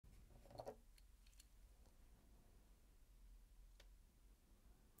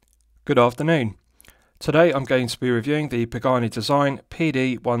Good afternoon. Today I'm going to be reviewing the Pagani Design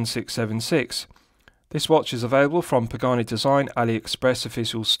PD-1676. This watch is available from Pagani Design AliExpress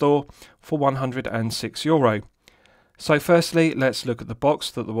official store for €106. So firstly, let's look at the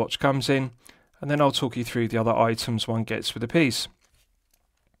box that the watch comes in, and then I'll talk you through the other items one gets with the piece.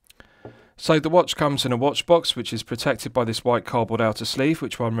 So the watch comes in a watch box which is protected by this white cardboard outer sleeve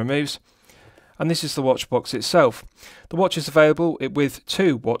which one removes, and this is the watch box itself. The watch is available with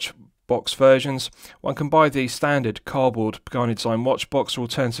two watch box versions. One can buy the standard cardboard Pagani Design watch box or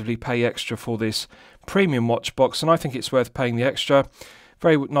alternatively pay extra for this premium watch box, and I think it's worth paying the extra.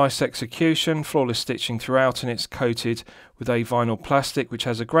 Very nice execution, flawless stitching throughout, and it's coated with a vinyl plastic which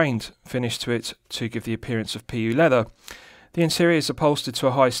has a grained finish to it to give the appearance of PU leather. The interior is upholstered to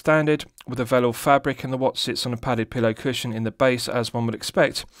a high standard with a velour fabric, and the watch sits on a padded pillow cushion in the base as one would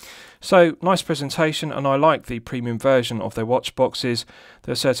expect. So nice presentation, and I like the premium version of their watch boxes.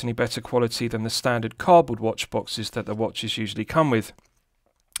 They're certainly better quality than the standard cardboard watch boxes that the watches usually come with.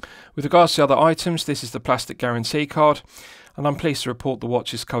 With regards to other items, this is the plastic guarantee card, and I'm pleased to report the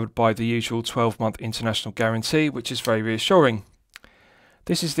watch is covered by the usual 12-month international guarantee, which is very reassuring.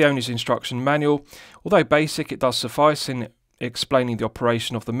 This is the owner's instruction manual. Although basic, it does suffice in explaining the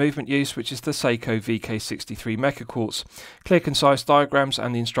operation of the movement use, which is the Seiko VK63 Mecha Quartz. Clear, concise diagrams,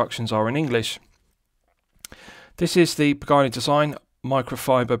 and the instructions are in English. This is the Pagani Design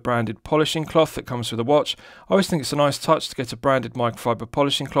microfiber branded polishing cloth that comes with the watch. I always think it's a nice touch to get a branded microfiber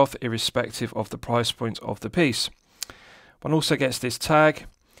polishing cloth irrespective of the price point of the piece. One also gets this tag,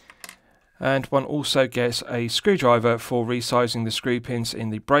 and one also gets a screwdriver for resizing the screw pins in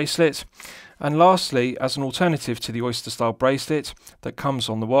the bracelet. And lastly, as an alternative to the oyster style bracelet that comes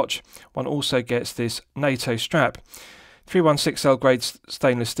on the watch, one also gets this NATO strap. 316L grade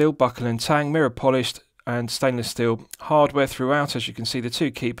stainless steel buckle and tang, mirror polished and stainless steel hardware throughout. As you can see, the two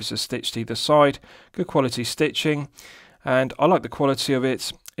keepers are stitched either side. Good quality stitching, and I like the quality of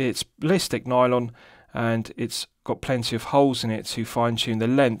it. It's ballistic nylon, and it's got plenty of holes in it to fine tune the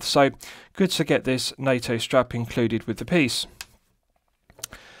length, so good to get this NATO strap included with the piece.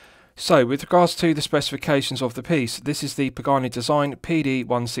 So with regards to the specifications of the piece, this is the Pagani Design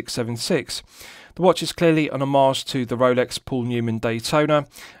PD-1676. The watch is clearly an homage to the Rolex Newman Daytona,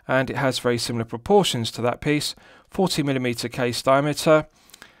 and it has very similar proportions to that piece. 40mm case diameter.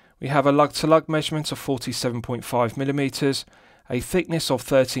 We have a lug-to-lug measurement of 47.5mm, a thickness of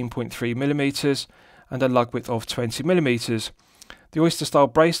 13.3mm, and a lug width of 20mm. The oyster style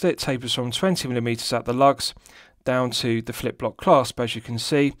bracelet tapers from 20mm at the lugs down to the flip lock clasp. As you can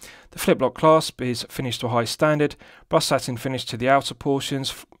see, the flip lock clasp is finished to a high standard, brushed satin finish to the outer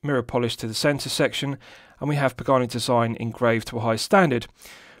portions, mirror polish to the centre section, and we have Pagani Design engraved to a high standard.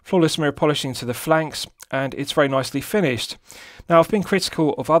 Flawless mirror polishing to the flanks, and it's very nicely finished. Now, I've been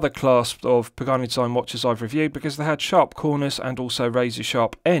critical of other clasps of Pagani Design watches I've reviewed because they had sharp corners and also razor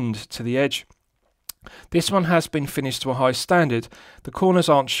sharp end to the edge. This one has been finished to a high standard. The corners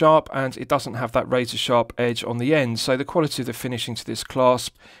aren't sharp, and it doesn't have that razor sharp edge on the end, so the quality of the finishing to this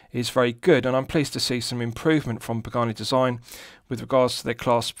clasp is very good, and I'm pleased to see some improvement from Pagani Design with regards to their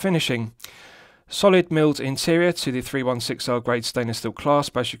clasp finishing. Solid milled interior to the 316L grade stainless steel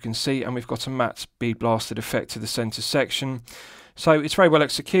clasp, as you can see, and we've got a matte bead blasted effect to the centre section, so it's very well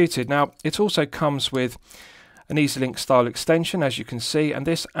executed. Now, it also comes with an EasyLink style extension, as you can see, and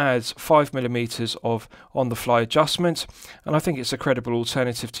this adds 5mm of on-the-fly adjustment, and I think it's a credible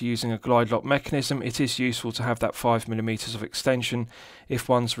alternative to using a glide lock mechanism. It is useful to have that 5mm of extension if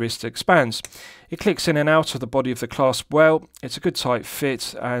one's wrist expands. It clicks in and out of the body of the clasp well. It's a good tight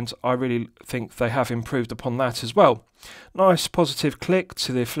fit, and I really think they have improved upon that as well. Nice positive click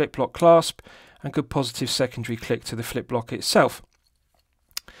to the flip lock clasp, and good positive secondary click to the flip lock itself.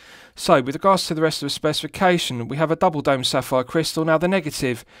 So with regards to the rest of the specification, we have a double dome sapphire crystal. Now, the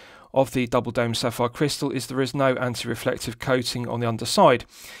negative of the double dome sapphire crystal is there is no anti-reflective coating on the underside,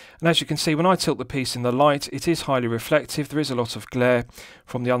 and as you can see, when I tilt the piece in the light, it is highly reflective. There is a lot of glare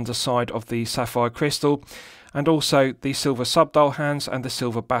from the underside of the sapphire crystal, and also the silver subdial hands and the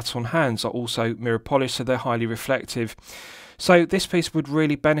silver baton hands are also mirror polished, so they're highly reflective. So this piece would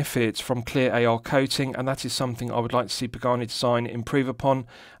really benefit from clear AR coating, and that is something I would like to see Pagani Design improve upon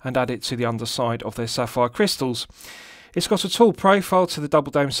and add it to the underside of their sapphire crystals. It's got a tall profile to the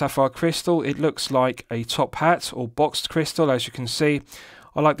double dome sapphire crystal. It looks like a top hat or boxed crystal, as you can see.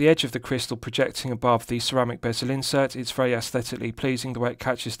 I like the edge of the crystal projecting above the ceramic bezel insert. It's very aesthetically pleasing the way it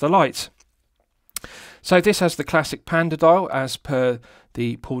catches the light. So this has the classic panda dial as per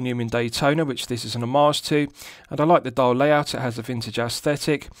the Newman Daytona, which this is an homage to, and I like the dial layout. It has a vintage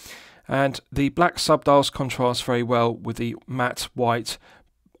aesthetic, and the black subdials contrast very well with the matte white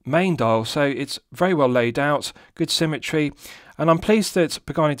main dial, so it's very well laid out, good symmetry, and I'm pleased that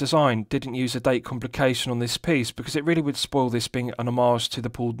Pagani Design didn't use a date complication on this piece, because it really would spoil this being an homage to the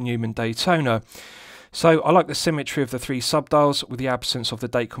Paul Newman Daytona. So I like the symmetry of the 3 subdials with the absence of the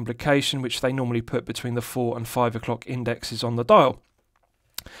date complication, which they normally put between the 4 and 5 o'clock indexes on the dial.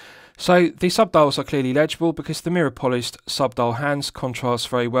 So the subdials are clearly legible because the mirror polished subdial hands contrast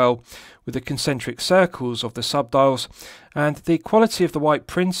very well with the concentric circles of the subdials, and the quality of the white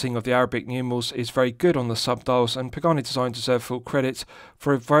printing of the Arabic numerals is very good on the subdials, and Pagani Design deserve full credit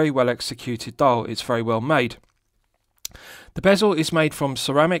for a very well executed dial. It's very well made. The bezel is made from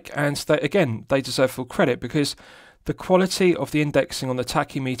ceramic, and they deserve full credit because the quality of the indexing on the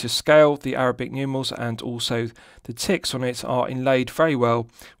tachymeter scale, the Arabic numerals, and also the ticks on it are inlaid very well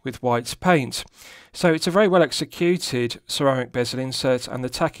with white paint. So it's a very well executed ceramic bezel insert, and the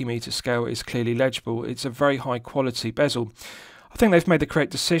tachymeter scale is clearly legible. It's a very high quality bezel. I think they've made the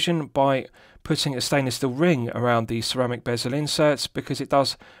correct decision by putting a stainless steel ring around the ceramic bezel inserts, because it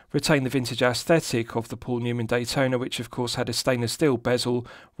does retain the vintage aesthetic of the Paul Newman Daytona, which of course had a stainless steel bezel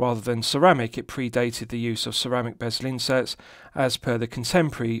rather than ceramic. It predated the use of ceramic bezel inserts as per the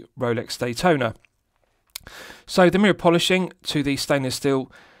contemporary Rolex Daytona. So the mirror polishing to the stainless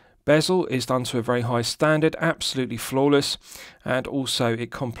steel bezel is done to a very high standard, absolutely flawless, and also it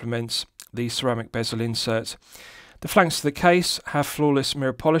complements the ceramic bezel insert. The flanks of the case have flawless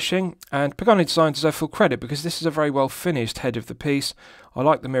mirror polishing, and Pagani Design deserve full credit because this is a very well finished head of the piece. I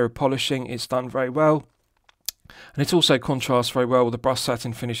like the mirror polishing, it's done very well, and it also contrasts very well with the brushed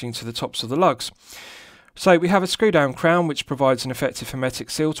satin finishing to the tops of the lugs. So we have a screw down crown which provides an effective hermetic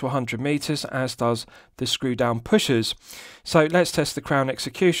seal to 100 meters, as does the screw down pushers. So let's test the crown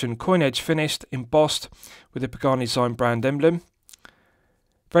execution. Coin edge finished, embossed with the Pagani Design brand emblem.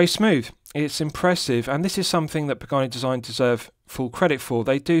 Very smooth. It's impressive, and this is something that Pagani Design deserve full credit for.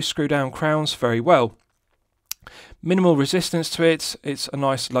 They do screw down crowns very well. Minimal resistance to it. It's a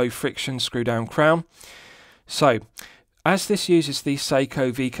nice low friction screw down crown. So, as this uses the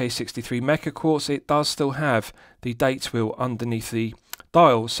Seiko VK63 Mecha Quartz, it does still have the date wheel underneath the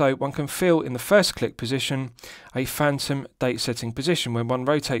dial, so one can feel in the first click position a phantom date setting position. When one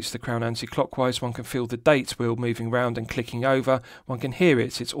rotates the crown anti-clockwise, one can feel the date wheel moving round and clicking over. One can hear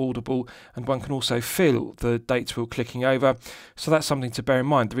it, it's audible, and one can also feel the date wheel clicking over. So that's something to bear in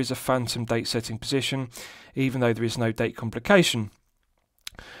mind. There is a phantom date setting position, even though there is no date complication.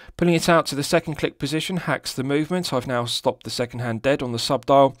 Pulling it out to the second click position hacks the movement. I've now stopped the second hand dead on the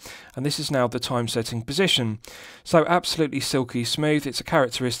subdial, and this is now the time setting position. So absolutely silky smooth. It's a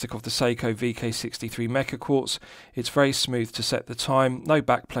characteristic of the Seiko VK63 Mecha Quartz. It's very smooth to set the time, no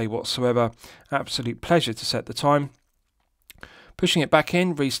backplay whatsoever. Absolute pleasure to set the time. Pushing it back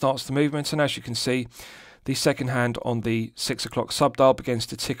in restarts the movement, and as you can see, the second hand on the 6 o'clock subdial begins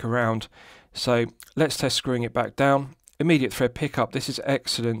to tick around. So let's test screwing it back down. Immediate thread pickup. This is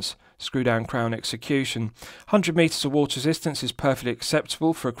excellent screw down crown execution. 100 meters of water resistance is perfectly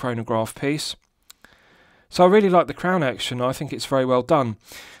acceptable for a chronograph piece. So I really like the crown action. I think it's very well done.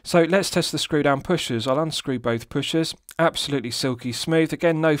 So let's test the screw down pushers. I'll unscrew both pushers. Absolutely silky smooth.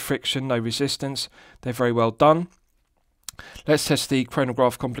 Again, no friction, no resistance. They're very well done. Let's test the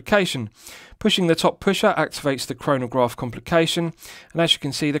chronograph complication. Pushing the top pusher activates the chronograph complication, and as you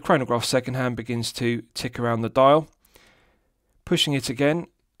can see, the chronograph second hand begins to tick around the dial. Pushing it again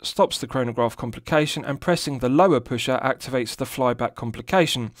stops the chronograph complication, and pressing the lower pusher activates the flyback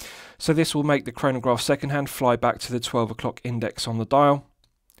complication. So this will make the chronograph second hand fly back to the 12 o'clock index on the dial.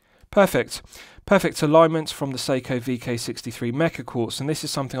 Perfect. Perfect alignment from the Seiko VK63 Mecha Quartz, and this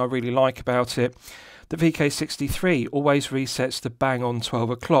is something I really like about it. The VK63 always resets to bang on 12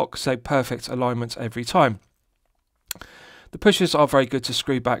 o'clock, so perfect alignment every time. The pushers are very good to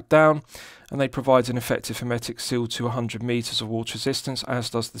screw back down, and they provide an effective hermetic seal to 100 meters of water resistance, as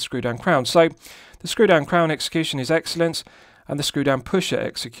does the screw down crown. So the screw down crown execution is excellent, and the screw down pusher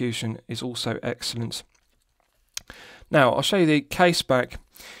execution is also excellent. Now I'll show you the case back.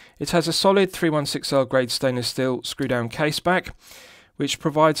 It has a solid 316L grade stainless steel screw down case back, which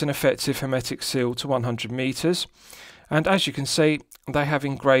provides an effective hermetic seal to 100 meters. And as you can see, they have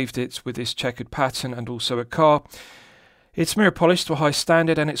engraved it with this checkered pattern and also a car. It's mirror polished to a high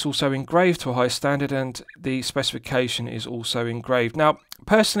standard, and it's also engraved to a high standard, and the specification is also engraved. Now,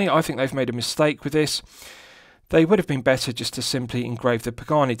 personally, I think they've made a mistake with this. They would have been better just to simply engrave the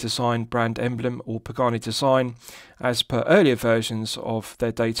Pagani Design brand emblem, or Pagani Design, as per earlier versions of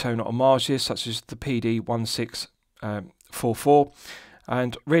their Daytona homages, such as the PD-1674.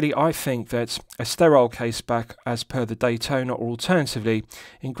 And really, I think that a sterile case back as per the Daytona, or alternatively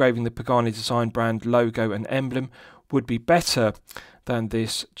engraving the Pagani Design brand logo and emblem, would be better than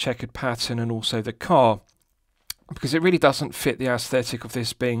this checkered pattern and also the car, because it really doesn't fit the aesthetic of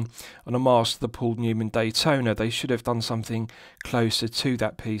this being an homage to the Paul Newman Daytona. They should have done something closer to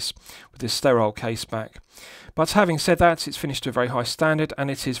that piece with this sterile case back. But having said that, it's finished to a very high standard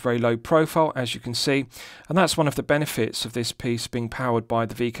and it is very low profile, as you can see, and that's one of the benefits of this piece being powered by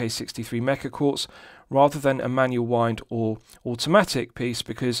the VK63 Mecha Quartz rather than a manual wind or automatic piece,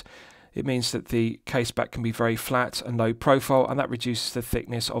 because it means that the case back can be very flat and low profile, and that reduces the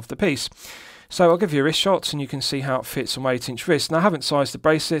thickness of the piece. So I'll give you a wrist shot and you can see how it fits on my 8-inch wrist. Now, I haven't sized the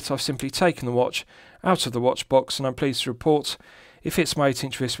bracelet, I've simply taken the watch out of the watch box, and I'm pleased to report it fits my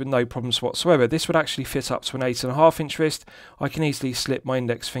 8-inch wrist with no problems whatsoever. This would actually fit up to an 8.5-inch wrist. I can easily slip my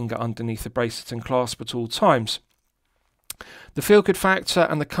index finger underneath the bracelet and clasp at all times. The feel-good factor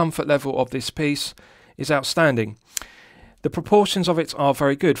and the comfort level of this piece is outstanding. The proportions of it are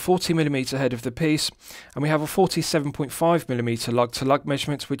very good, 40mm head of the piece, and we have a 47.5mm lug-to-lug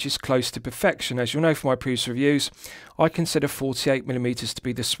measurement, which is close to perfection. As you'll know from my previous reviews, I consider 48mm to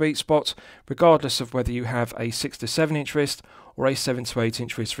be the sweet spot, regardless of whether you have a 6 to 7-inch wrist or a 7 to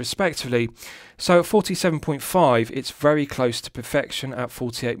 8-inch wrist respectively. So at 47.5, it's very close to perfection at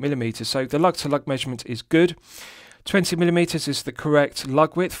 48mm, so the lug-to-lug measurement is good. 20mm is the correct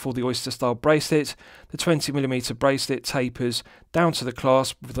lug width for the oyster style bracelet. The 20mm bracelet tapers down to the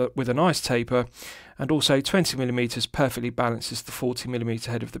clasp with a nice taper, and also 20mm perfectly balances the 40mm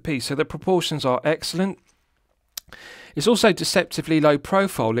head of the piece. So the proportions are excellent. It's also deceptively low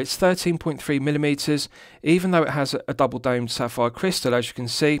profile. It's 13.3mm, even though it has a double domed sapphire crystal. As you can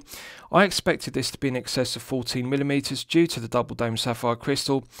see, I expected this to be in excess of 14mm due to the double domed sapphire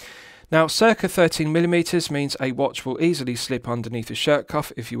crystal. Now, circa 13mm means a watch will easily slip underneath a shirt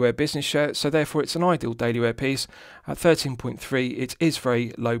cuff if you wear business shirts, so therefore it's an ideal daily wear piece. At 13.3, it is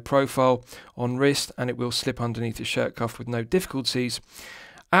very low profile on wrist and it will slip underneath a shirt cuff with no difficulties.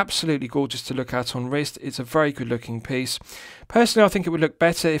 Absolutely gorgeous to look at on wrist. It's a very good looking piece. Personally, I think it would look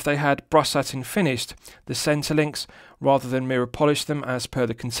better if they had brush satin finished the centre links rather than mirror polish them as per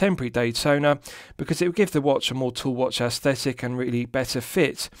the contemporary Daytona, because it would give the watch a more tool watch aesthetic and really better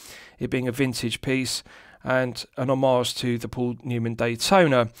fit, it being a vintage piece and an homage to the Paul Newman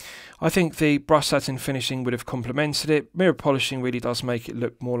Daytona. I think the brush satin finishing would have complemented it. Mirror polishing really does make it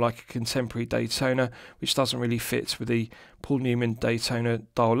look more like a contemporary Daytona, which doesn't really fit with the Paul Newman Daytona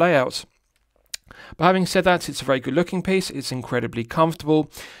dial layout. But having said that, it's a very good looking piece, it's incredibly comfortable,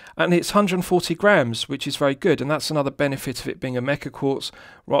 and it's 140 grams, which is very good, and that's another benefit of it being a Mecha Quartz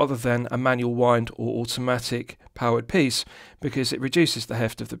rather than a manual wind or automatic powered piece, because it reduces the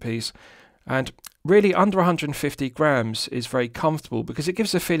heft of the piece. And really under 150 grams is very comfortable because it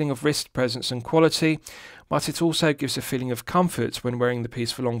gives a feeling of wrist presence and quality, but it also gives a feeling of comfort when wearing the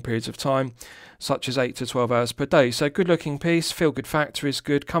piece for long periods of time, such as 8 to 12 hours per day. So good looking piece, feel good factor is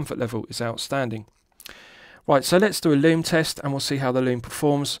good, comfort level is outstanding. Right, so let's do a lume test and we'll see how the lume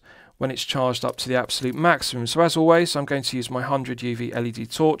performs when it's charged up to the absolute maximum. So as always, I'm going to use my 100 UV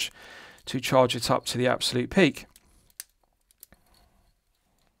LED torch to charge it up to the absolute peak.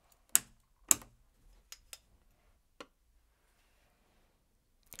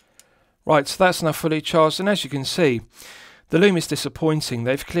 Right, so that's now fully charged, and as you can see, the lume is disappointing.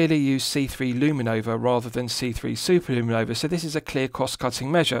 They've clearly used C3 Luminova rather than C3 Super Luminova, so this is a clear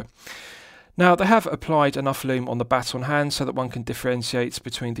cost-cutting measure. Now, they have applied enough lume on the baton hand so that one can differentiate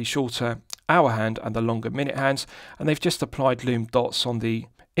between the shorter hour hand and the longer minute hands, and they've just applied lume dots on the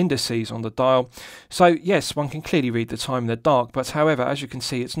indices on the dial. So yes, one can clearly read the time in the dark, but however, as you can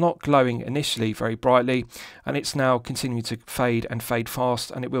see, it's not glowing initially very brightly, and it's now continuing to fade and fade fast,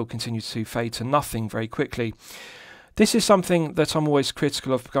 and it will continue to fade to nothing very quickly. This is something that I'm always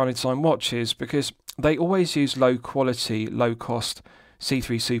critical of Pagani design watches, because they always use low quality, low cost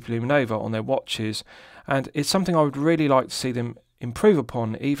C3 Super Luminova on their watches, and it's something I would really like to see them improve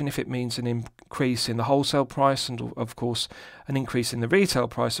upon, even if it means an increase in the wholesale price and of course an increase in the retail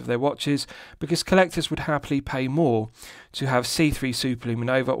price of their watches, because collectors would happily pay more to have C3 Super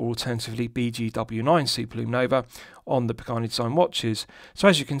Luminova or alternatively BGW9 Super Luminova on the Pagani design watches. So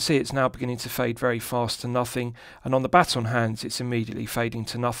as you can see, it's now beginning to fade very fast to nothing, and on the baton hands it's immediately fading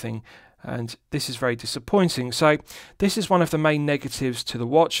to nothing, and this is very disappointing. So this is one of the main negatives to the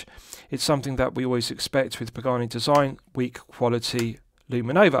watch. It's something that we always expect with Pagani design, weak quality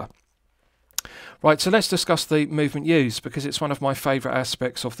Luminova. Right, so let's discuss the movement used, because it's one of my favourite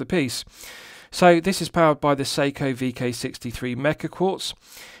aspects of the piece. So this is powered by the Seiko VK63 Mecha Quartz.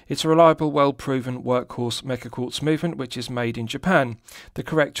 It's a reliable, well-proven workhorse mecha quartz movement which is made in Japan, the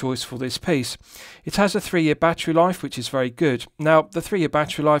correct choice for this piece. It has a 3-year battery life which is very good. Now the 3-year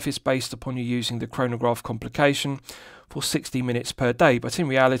battery life is based upon you using the chronograph complication for 60 minutes per day, but in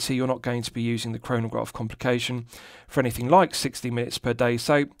reality you're not going to be using the chronograph complication for anything like 60 minutes per day,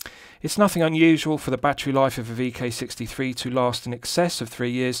 so it's nothing unusual for the battery life of a VK63 to last in excess of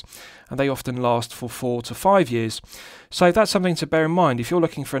 3 years, and they often last for 4 to 5 years. So that's something to bear in mind if you're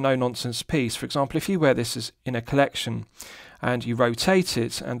looking for a no-nonsense piece. For example, if you wear this as in a collection and you rotate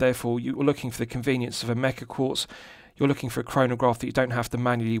it, and therefore you're looking for the convenience of a mecha quartz, you're looking for a chronograph that you don't have to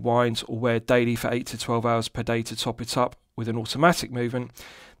manually wind or wear daily for 8 to 12 hours per day to top it up with an automatic movement,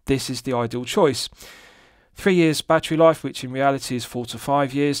 this is the ideal choice. 3 years battery life, which in reality is 4 to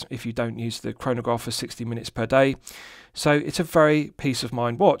 5 years if you don't use the chronograph for 60 minutes per day. So it's a very peace of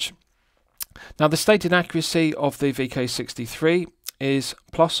mind watch. Now the stated accuracy of the VK63 is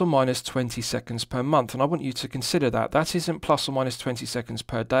plus or minus 20 seconds per month, and I want you to consider that. That isn't plus or minus 20 seconds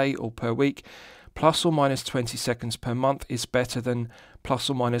per day or per week. Plus or minus 20 seconds per month is better than plus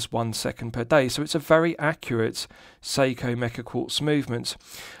or minus 1 second per day. So it's a very accurate Seiko Mecha Quartz movement.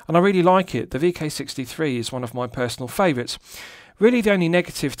 And I really like it. The VK63 is one of my personal favourites. Really the only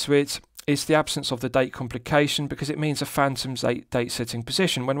negative to it is the absence of the date complication, because it means a phantom date setting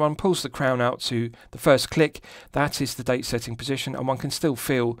position. When one pulls the crown out to the first click, that is the date setting position, and one can still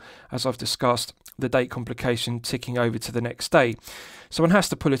feel, as I've discussed, the date complication ticking over to the next day. So one has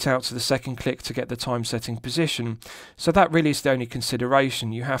to pull it out to the second click to get the time setting position. So that really is the only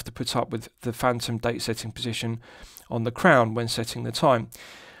consideration. You have to put up with the phantom date setting position on the crown when setting the time.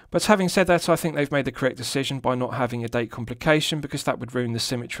 But having said that, I think they've made the correct decision by not having a date complication, because that would ruin the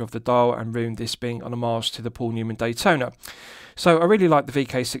symmetry of the dial and ruin this being an homage to the Paul Newman Daytona. So I really like the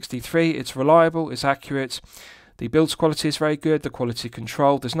VK63. It's reliable, it's accurate. The build quality is very good, the quality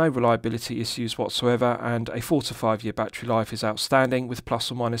control, there's no reliability issues whatsoever, and a 4 to 5 year battery life is outstanding with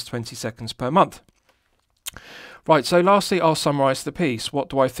plus or minus 20 seconds per month. Right, so lastly I'll summarise the piece. What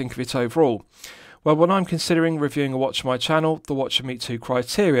do I think of it overall? Well, when I'm considering reviewing a watch on my channel, the watch should meet 2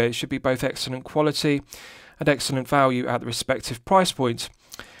 criteria. It should be both excellent quality and excellent value at the respective price point.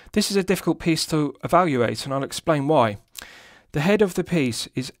 This is a difficult piece to evaluate, and I'll explain why. The head of the piece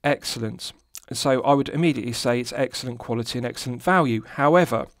is excellent, and so I would immediately say it's excellent quality and excellent value.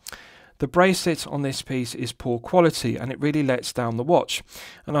 However, the bracelet on this piece is poor quality, and it really lets down the watch,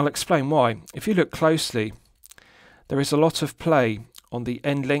 and I'll explain why. If you look closely, there is a lot of play on the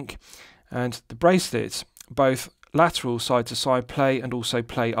end link and the bracelet, both lateral side to side play and also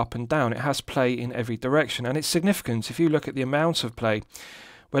play up and down. It has play in every direction, and it's significant. If you look at the amount of play,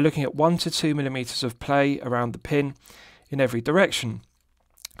 we're looking at 1 to 2 millimeters of play around the pin in every direction.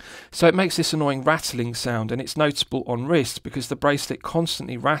 So it makes this annoying rattling sound, and it's noticeable on wrist because the bracelet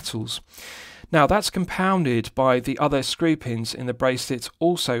constantly rattles. Now that's compounded by the other screw pins in the bracelet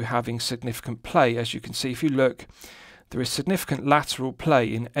also having significant play. As you can see, if you look, there is significant lateral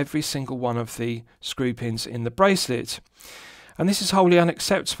play in every single one of the screw pins in the bracelet, and this is wholly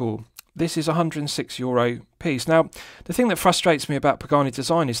unacceptable. This is a €106 piece. Now, the thing that frustrates me about Pagani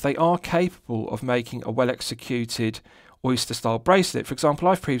design is they are capable of making a well-executed oyster-style bracelet. For example,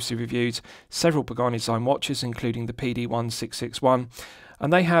 I've previously reviewed several Pagani design watches, including the PD-1676,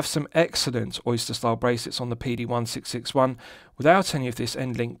 and they have some excellent oyster-style bracelets on the PD-1661 without any of this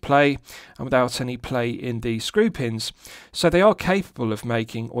end-link play and without any play in the screw pins. So they are capable of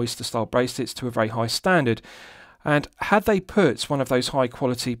making oyster-style bracelets to a very high standard. And had they put one of those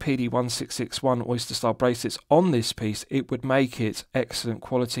high-quality PD-1661 oyster-style bracelets on this piece, it would make it excellent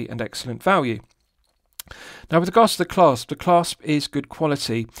quality and excellent value. Now with regards to the clasp is good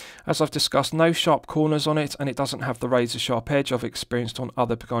quality. As I've discussed, no sharp corners on it, and it doesn't have the razor sharp edge I've experienced on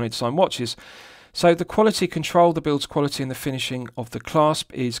other Pagani design watches. So the quality control, the build quality and the finishing of the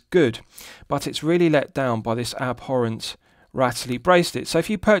clasp is good, but it's really let down by this abhorrent rattly bracelet. So if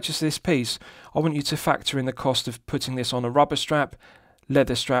you purchase this piece, I want you to factor in the cost of putting this on a rubber strap,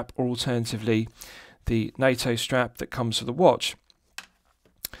 leather strap, or alternatively the NATO strap that comes with the watch.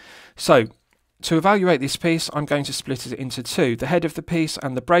 So to evaluate this piece, I'm going to split it into 2, the head of the piece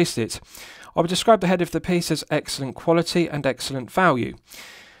and the bracelet. I would describe the head of the piece as excellent quality and excellent value.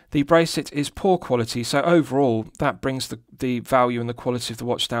 The bracelet is poor quality, so overall that brings the value and the quality of the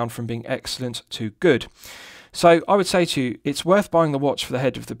watch down from being excellent to good. So I would say to you, it's worth buying the watch for the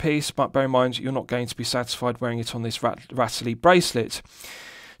head of the piece, but bear in mind you're not going to be satisfied wearing it on this rattly bracelet.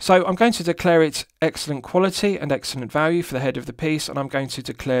 So I'm going to declare it excellent quality and excellent value for the head of the piece, and I'm going to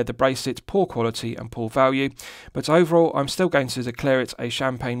declare the bracelet poor quality and poor value. But overall, I'm still going to declare it a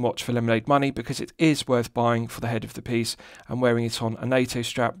champagne watch for lemonade money because it is worth buying for the head of the piece and wearing it on a NATO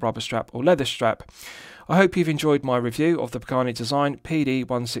strap, rubber strap or leather strap. I hope you've enjoyed my review of the Pagani Design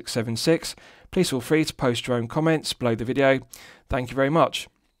PD-1676. Please feel free to post your own comments below the video. Thank you very much.